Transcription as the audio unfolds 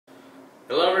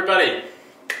Hello everybody,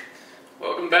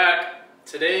 welcome back.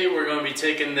 Today we're going to be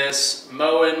taking this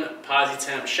Moen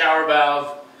PosiTemp shower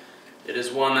valve. It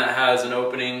is one that has an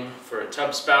opening for a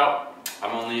tub spout.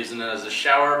 I'm only using it as a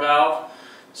shower valve.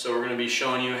 So we're going to be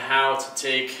showing you how to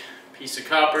take a piece of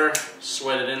copper,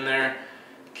 sweat it in there,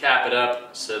 cap it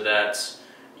up so that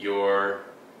your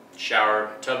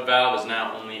shower tub valve is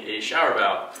now only a shower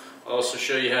valve. I'll also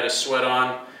show you how to sweat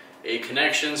on a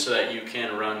connection so that you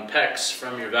can run PEX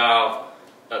from your valve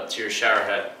up to your shower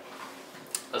head.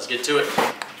 Let's get to it.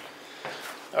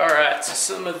 Alright, so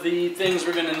some of the things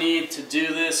we're going to need to do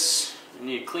this. You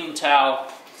need a clean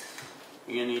towel.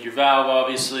 You're going to need your valve,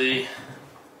 obviously.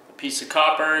 A piece of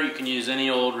copper. You can use any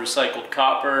old recycled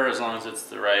copper as long as it's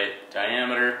the right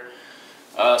diameter.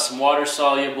 Some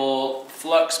water-soluble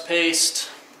flux paste.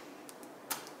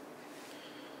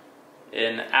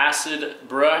 An acid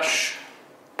brush.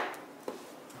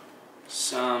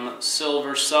 Some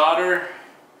silver solder.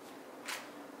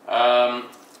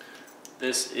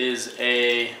 This is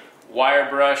a wire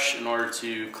brush in order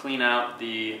to clean out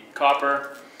the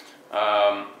copper.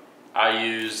 I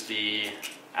use the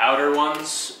outer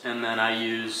ones, and then I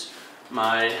use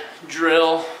my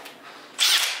drill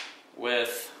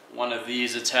with one of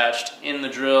these attached in the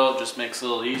drill. Just makes it a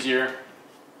little easier.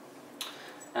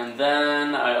 And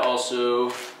then I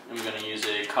also am going to use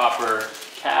a copper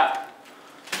cap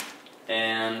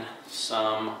and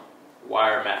some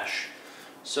wire mesh.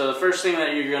 So the first thing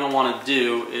that you're going to want to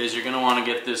do is you're going to want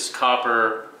to get this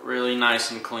copper really nice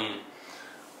and clean.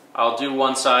 I'll do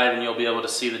one side and you'll be able to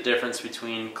see the difference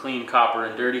between clean copper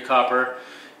and dirty copper.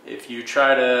 If you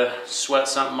try to sweat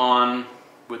something on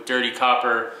with dirty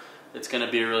copper, it's going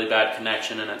to be a really bad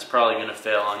connection and it's probably going to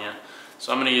fail on you.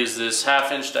 So I'm going to use this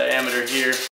 1/2 inch diameter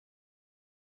here.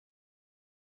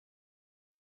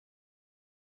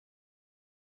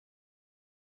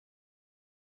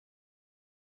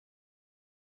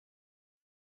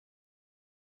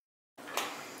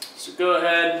 So go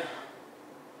ahead,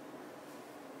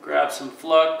 grab some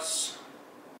flux.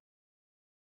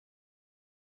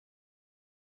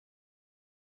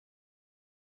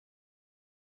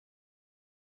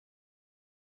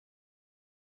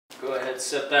 Go ahead,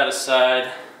 set that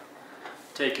aside.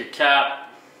 Take your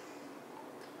cap,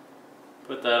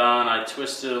 put that on. I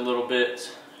twist it a little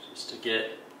bit just to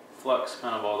get flux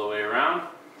kind of all the way around.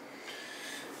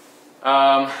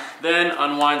 Then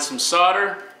unwind some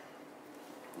solder.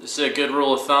 This is a good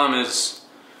rule of thumb is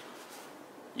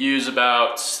use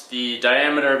about the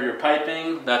diameter of your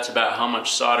piping. That's about how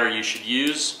much solder you should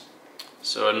use.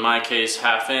 So in my case,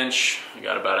 1/2 inch. I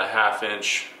got about a 1/2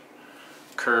 inch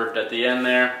curved at the end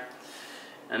there.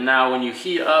 And now when you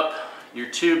heat up your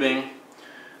tubing,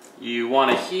 you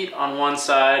want to heat on one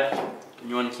side and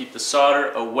you want to keep the solder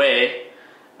away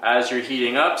as you're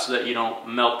heating up so that you don't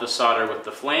melt the solder with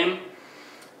the flame.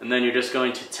 And then you're just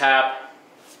going to tap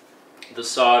the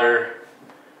solder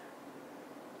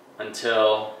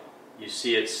until you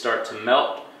see it start to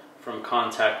melt from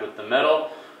contact with the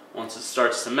metal. Once it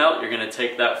starts to melt, you're going to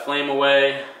take that flame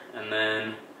away and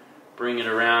then bring it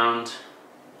around.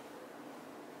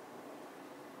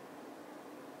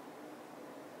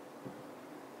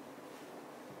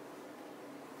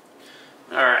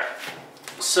 Alright,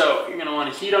 so you're going to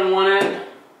want to heat on one end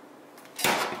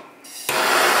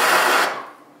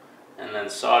and then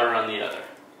solder on the other.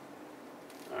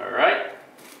 Alright.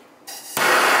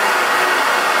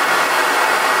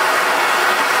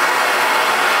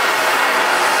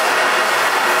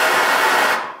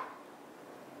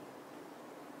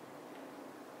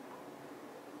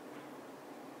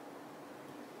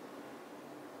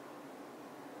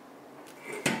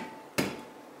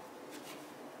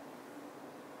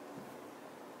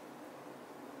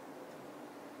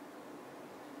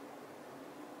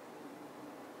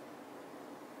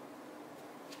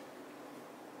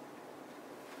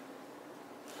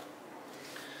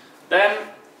 Then,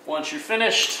 once you're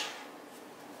finished,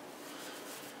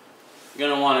 you're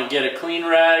going to want to get a clean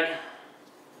rag.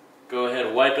 Go ahead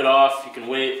and wipe it off. You can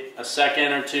wait a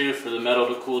second or two for the metal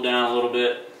to cool down a little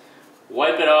bit.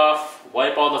 Wipe it off.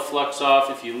 Wipe all the flux off.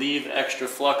 If you leave extra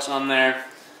flux on there,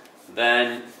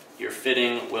 then your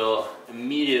fitting will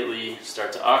immediately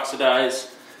start to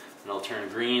oxidize and it'll turn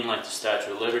green like the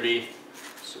Statue of Liberty.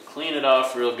 So clean it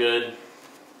off real good.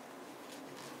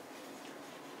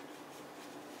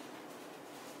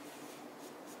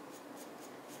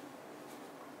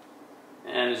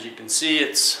 And as you can see,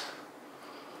 it's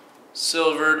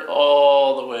silvered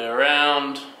all the way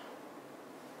around.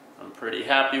 I'm pretty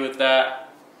happy with that.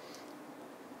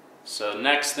 So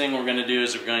next thing we're going to do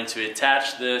is we're going to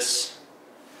attach this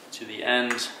to the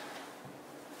end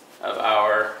of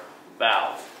our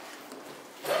valve.